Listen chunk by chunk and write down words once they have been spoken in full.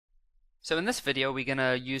So in this video we're going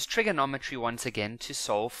to use trigonometry once again to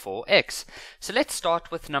solve for x. So let's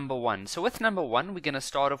start with number 1. So with number 1 we're going to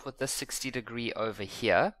start off with this 60 degree over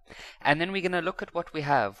here, and then we're going to look at what we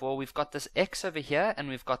have. Well, we've got this x over here and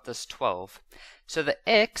we've got this 12. So the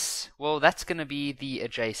x, well, that's going to be the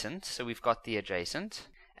adjacent, so we've got the adjacent,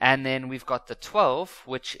 and then we've got the 12,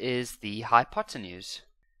 which is the hypotenuse.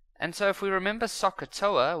 And so if we remember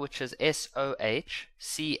SOHCAHTOA, which is SOHCAHTOA,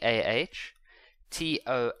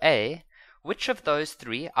 which of those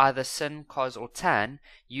three, either sin, cos, or tan,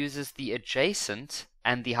 uses the adjacent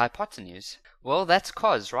and the hypotenuse? Well, that's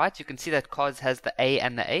cos, right? You can see that cos has the a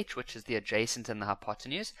and the h, which is the adjacent and the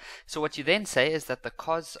hypotenuse. So what you then say is that the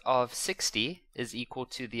cos of 60 is equal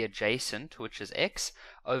to the adjacent, which is x,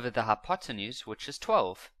 over the hypotenuse, which is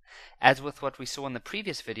 12. As with what we saw in the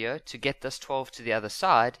previous video, to get this 12 to the other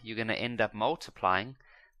side, you're going to end up multiplying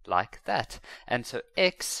like that. And so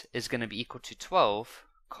x is going to be equal to 12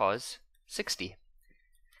 cos 60.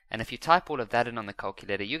 And if you type all of that in on the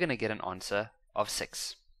calculator, you're going to get an answer of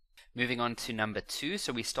 6. Moving on to number 2,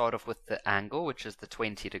 so we start off with the angle, which is the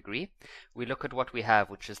 20 degree. We look at what we have,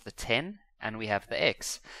 which is the 10, and we have the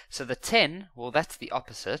x. So the 10, well, that's the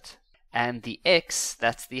opposite, and the x,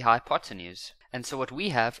 that's the hypotenuse. And so what we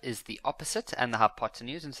have is the opposite and the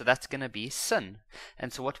hypotenuse, and so that's going to be sin.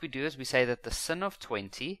 And so what we do is we say that the sin of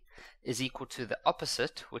 20 is equal to the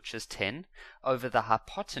opposite, which is 10, over the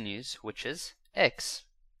hypotenuse, which is x.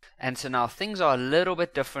 And so now things are a little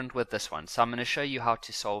bit different with this one, so I'm going to show you how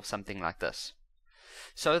to solve something like this.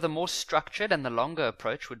 So the more structured and the longer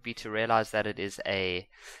approach would be to realize that it is a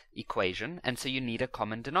equation, and so you need a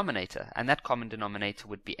common denominator, and that common denominator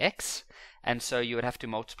would be x, and so you would have to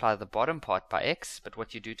multiply the bottom part by x, but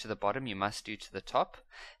what you do to the bottom you must do to the top,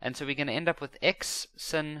 and so we're going to end up with x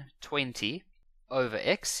sin 20 over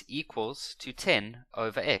x equals to 10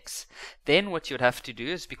 over x. Then what you'd have to do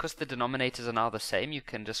is, because the denominators are now the same, you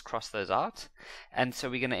can just cross those out, and so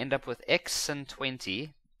we're going to end up with x sin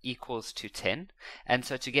 20 equals to 10, and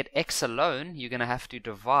so to get x alone you're going to have to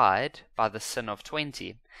divide by the sin of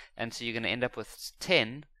 20, and so you're going to end up with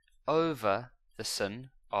 10 over the sin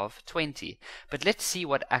of 20. But let's see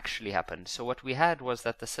what actually happened. So what we had was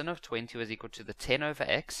that the sin of 20 was equal to the 10 over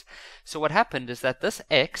x. So what happened is that this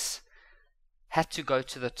x had to go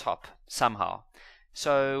to the top somehow.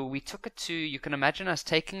 So we took it to, you can imagine us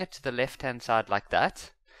taking it to the left hand side like that,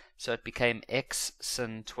 so it became x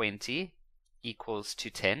sin 20 equals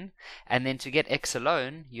to 10, and then to get x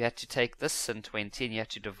alone you had to take this sin 20 and you had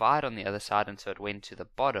to divide on the other side, and so it went to the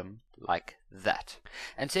bottom like that.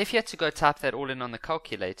 And so if you had to go type that all in on the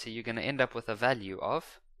calculator, you're going to end up with a value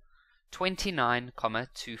of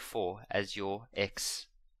 29,24 as your x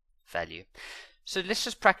value. So let's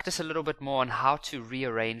just practice a little bit more on how to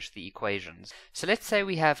rearrange the equations. So let's say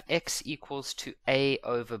we have x equals to a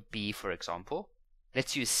over b, for example.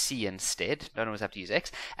 Let's use c instead, don't always have to use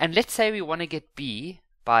x. And let's say we want to get b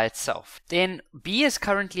by itself. Then b is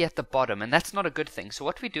currently at the bottom, and that's not a good thing. So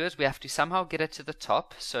what we do is we have to somehow get it to the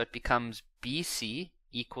top, so it becomes bc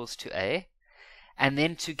equals to a. And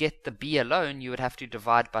then to get the b alone, you would have to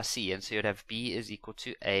divide by c, and so you'd have b is equal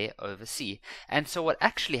to a over c. And so what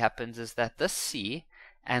actually happens is that this c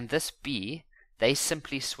and this b, they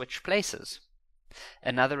simply switch places.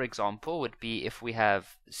 Another example would be if we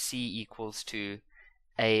have c equals to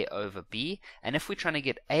a over b, and if we're trying to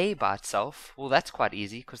get a by itself, well, that's quite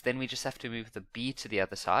easy, because then we just have to move the b to the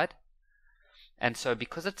other side, and so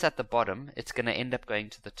because it's at the bottom it's going to end up going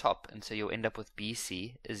to the top, and so you'll end up with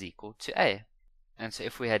bc is equal to a. And so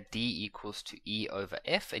if we had d equals to e over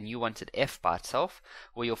f, and you wanted f by itself,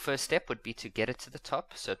 well, your first step would be to get it to the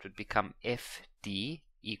top, so it would become fd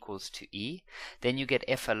equals to e. Then you get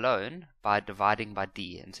f alone by dividing by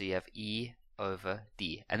d, and so you have e over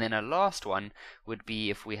d. And then a last one would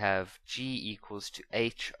be if we have g equals to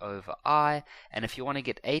h over I, and if you want to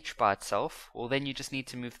get h by itself, well, then you just need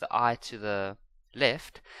to move the I to the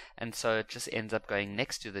left, and so it just ends up going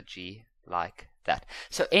next to the g like that.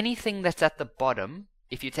 So anything that's at the bottom,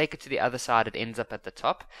 if you take it to the other side, it ends up at the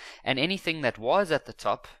top, and anything that was at the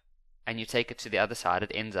top and you take it to the other side,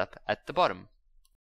 it ends up at the bottom.